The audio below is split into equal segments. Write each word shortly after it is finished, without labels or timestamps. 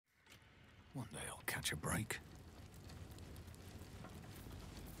One day I'll catch a break.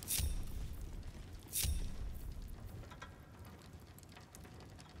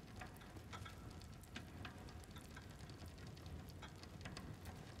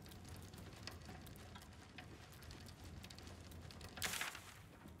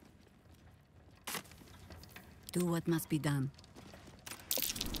 Do what must be done.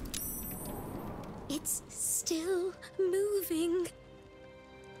 It's still moving.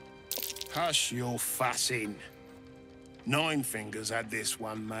 Hush your fussing. Nine Fingers had this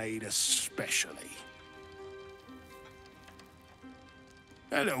one made especially.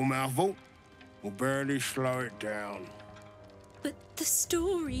 That little mouthful will barely slow it down. But the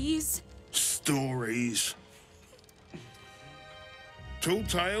stories... Stories. Tall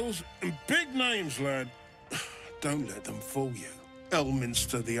tales and big names, lad. Don't let them fool you.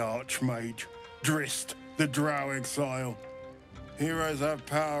 Elminster the Archmage, Drist the Drow Exile. Heroes have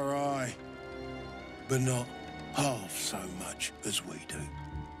power, aye, but not half so much as we do.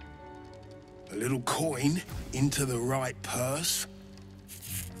 A little coin into the right purse.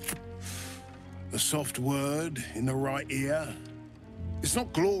 A soft word in the right ear. It's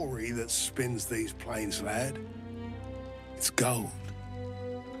not glory that spins these plains, lad. It's gold.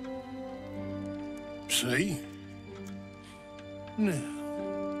 See? Now.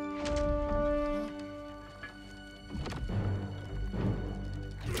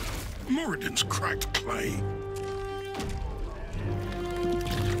 Moradin's cracked clay.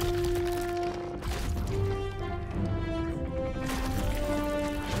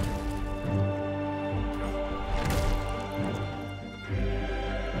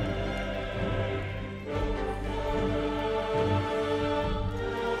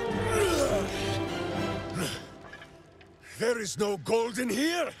 There is no gold in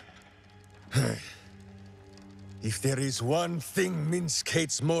here! If there is one thing Minsc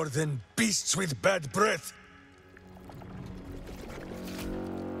hates more than beasts with bad breath...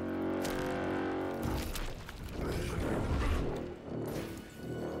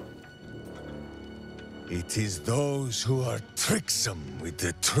 it is those who are tricksome with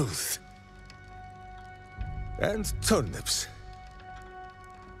the truth. And turnips.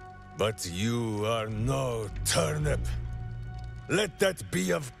 But you are no turnip. Let that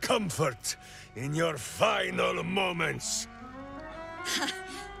be of comfort in your final moments.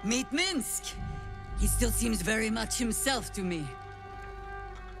 Meet Minsc. He still seems very much himself to me.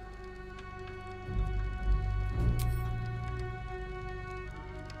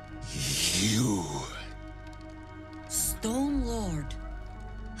 You... Stone Lord.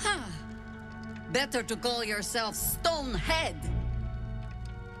 Ha! Better to call yourself Stonehead.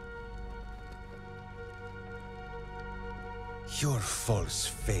 Your false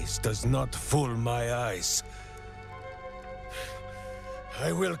face does not fool my eyes.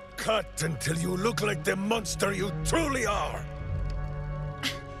 I will cut until you look like the monster you truly are!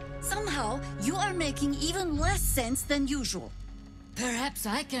 Somehow, you are making even less sense than usual. Perhaps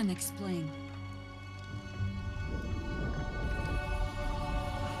I can explain.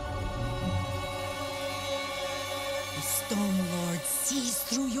 The Stone Lord sees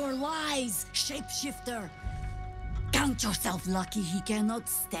through your lies, shapeshifter. Count yourself lucky he cannot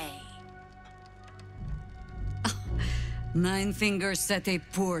stay. Nine Fingers set a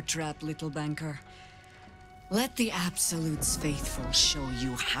poor trap, little banker. Let the Absolute's faithful show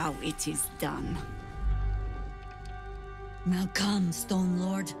you how it is done. Now come, Stone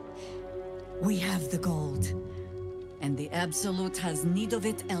Lord. We have the gold, and the Absolute has need of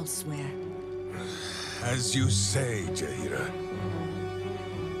it elsewhere. As you say, Jaheira.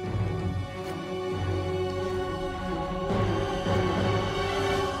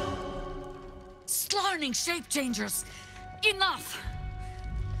 Slarning shape-changers! Enough!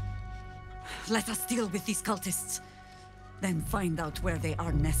 Let us deal with these cultists, then find out where they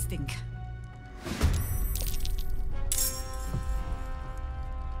are nesting.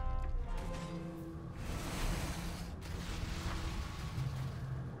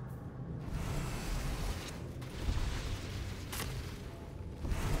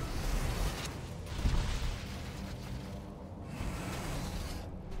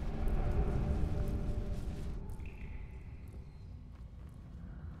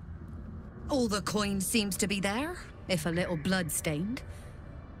 All the coin seems to be there, if a little blood-stained.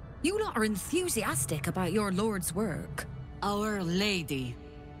 You lot are enthusiastic about your lord's work. Our Lady.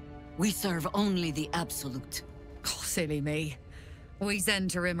 We serve only the Absolute. Oh, silly me. We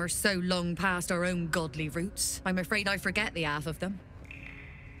Zhentarim are so long past our own godly roots, I'm afraid I forget the half of them.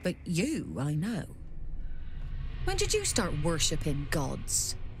 But you, I know. When did you start worshipping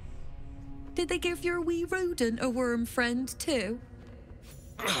gods? Did they give your wee rodent a worm friend, too?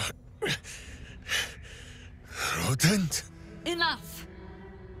 impotent? Enough!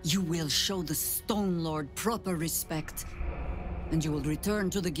 You will show the Stone Lord proper respect. And you will return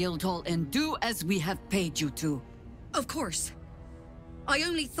to the Guildhall and do as we have paid you to. Of course. I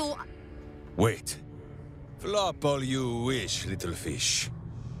only thought... Wait. Flop all you wish, little fish.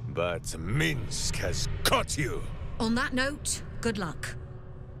 But Minsc has caught you! On that note, good luck.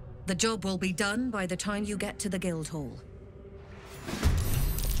 The job will be done by the time you get to the Guildhall.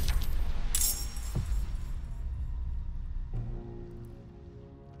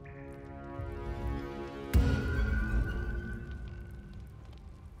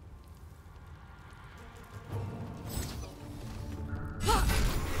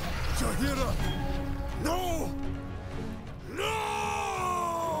 Jaheira! No! No!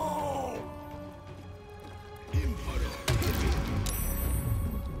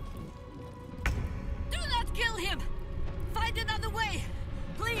 Do not kill him! Find another way!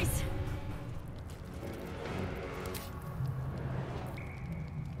 Please!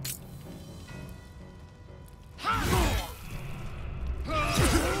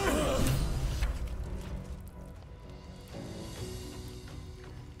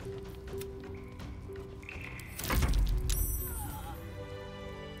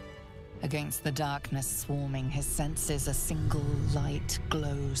 Against the darkness swarming, his senses a single light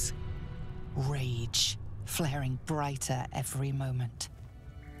glows. Rage, flaring brighter every moment.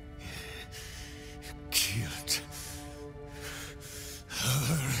 Killed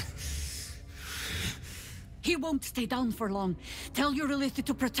her. He won't stay down for long. Tell Eurylithi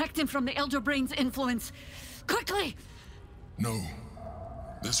to protect him from the Elder Brain's influence. Quickly! No.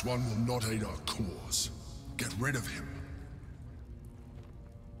 This one will not aid our cause. Get rid of him.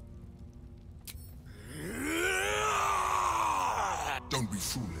 Don't be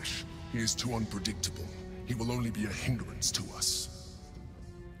foolish. He is too unpredictable. He will only be a hindrance to us.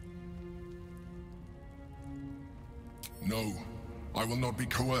 No, I will not be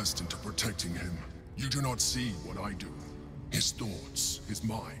coerced into protecting him. You do not see what I do. His thoughts, his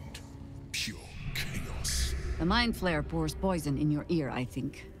mind, pure chaos. The Mind Flare pours poison in your ear, I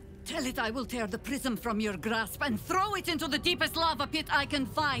think. Tell it I will tear the prism from your grasp and throw it into the deepest lava pit I can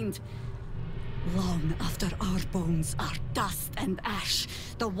find. Long after our bones are dust and ash,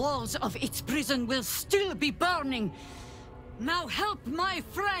 the walls of its prison will still be burning. Now help my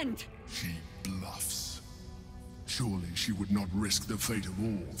friend! She bluffs. Surely she would not risk the fate of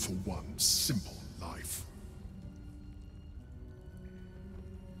all for one simple life.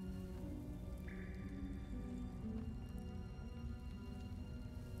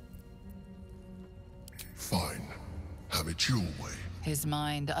 Fine. Have it your way. His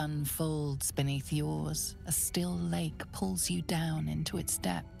mind unfolds beneath yours. A still lake pulls you down into its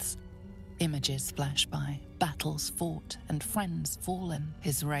depths. Images flash by, battles fought, and friends fallen.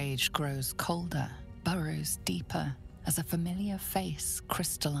 His rage grows colder, burrows deeper, as a familiar face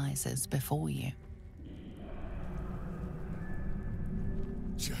crystallizes before you.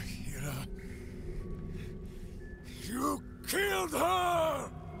 Jaheira! You killed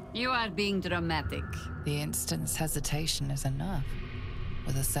her! You are being dramatic. The instant's hesitation is enough.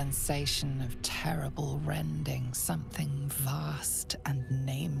 With a sensation of terrible rending, something vast and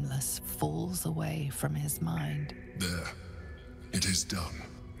nameless falls away from his mind. There. It is done.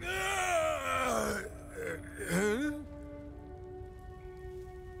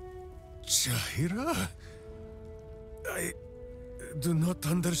 Jaheira? I do not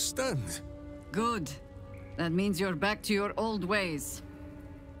understand. Good. That means you're back to your old ways.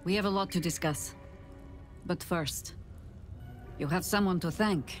 We have a lot to discuss. But first, you have someone to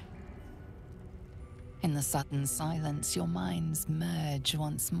thank. In the sudden silence, your minds merge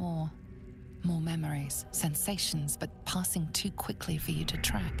once more. More memories, sensations, but passing too quickly for you to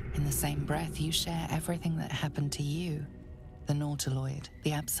track. In the same breath, you share everything that happened to you. The Nautiloid,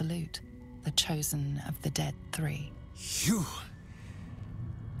 the Absolute, the chosen of the Dead Three. You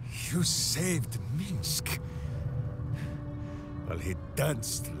saved Minsc. While he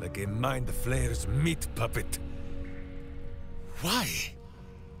danced like a Mind Flayer's meat puppet. Why?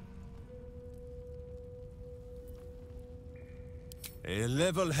 A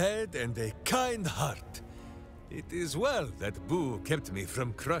level head and a kind heart. It is well that Boo kept me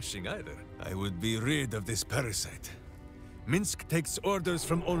from crushing either. I would be rid of this parasite. Minsc takes orders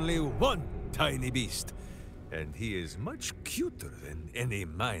from only one tiny beast, and he is much cuter than any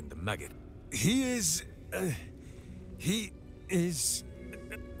mind maggot. He is...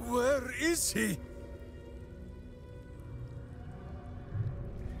 Where is he?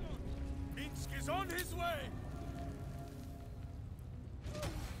 Minsc is on his way!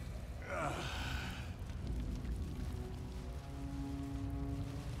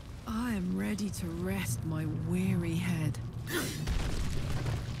 I am ready. ready to rest my weary head.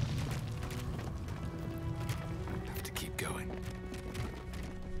 Have to keep going.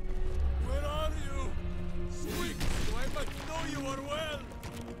 Where are you? Speak, so I must know you are well.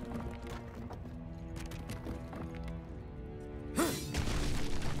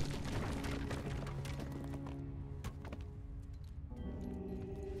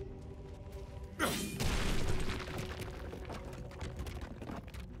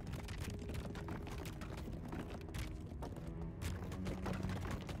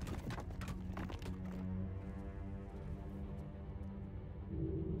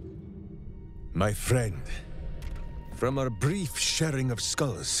 My friend, from our brief sharing of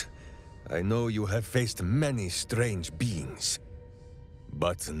skulls, I know you have faced many strange beings,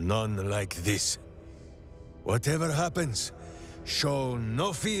 but none like this. Whatever happens, show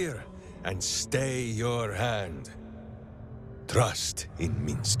no fear and stay your hand. Trust in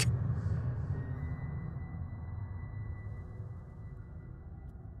Minsc.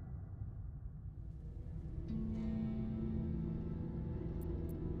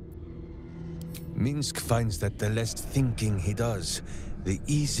 Minsc finds that the less thinking he does, the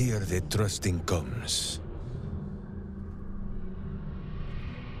easier the trusting comes.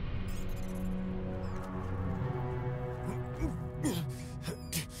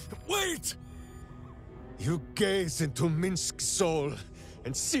 Wait! You gaze into Minsc's soul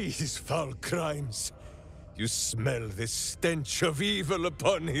and see his foul crimes. You smell the stench of evil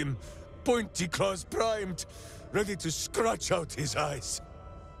upon him, pointy claws primed, ready to scratch out his eyes.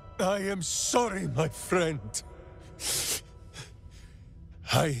 I am sorry, my friend.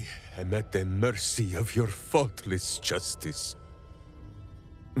 I am at the mercy of your faultless justice.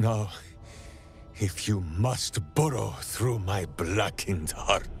 Now, if you must burrow through my blackened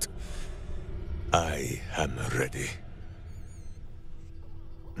heart, I am ready.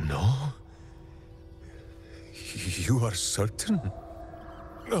 No? You are certain?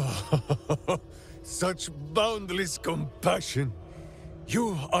 Oh, such boundless compassion.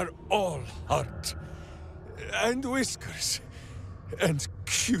 You are all heart, and whiskers, and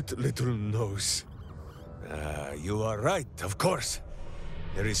cute little nose. You are right, of course.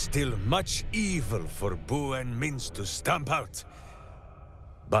 There is still much evil for Boo and Minsc to stamp out.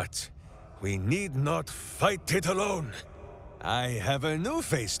 But we need not fight it alone. I have a new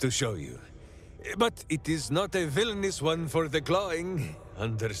face to show you. But it is not a villainous one for the clawing,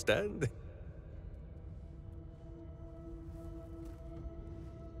 understand?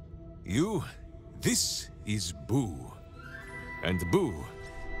 This is Boo. And Boo,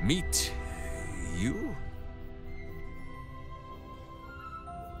 meet you?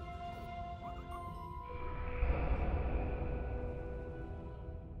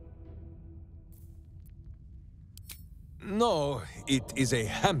 No, it is a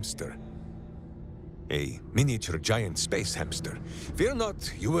hamster. A miniature giant space hamster. Fear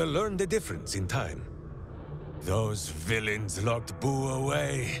not, you will learn the difference in time. Those villains locked Boo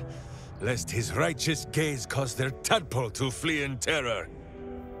away, lest his righteous gaze cause their tadpole to flee in terror.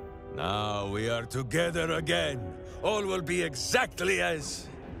 Now we are together again. All will be exactly as...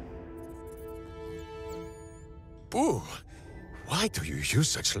 Boo, why do you use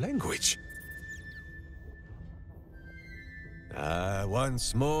such language?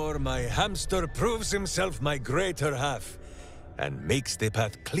 Once more, my hamster proves himself my greater half, and makes the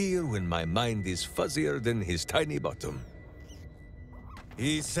path clear when my mind is fuzzier than his tiny bottom.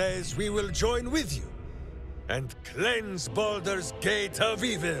 He says we will join with you, and cleanse Baldur's gate of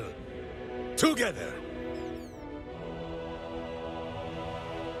evil. Together!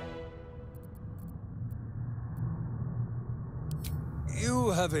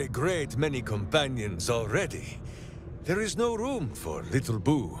 You have a great many companions already. There is no room for little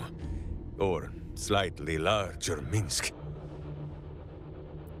Boo, or slightly larger Minsc.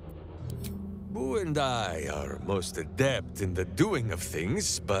 Boo and I are most adept in the doing of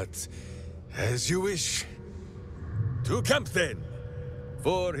things, but as you wish. To camp then!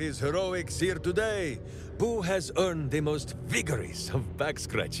 For his heroics here today, Boo has earned the most vigorous of back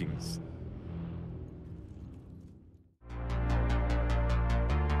scratchings.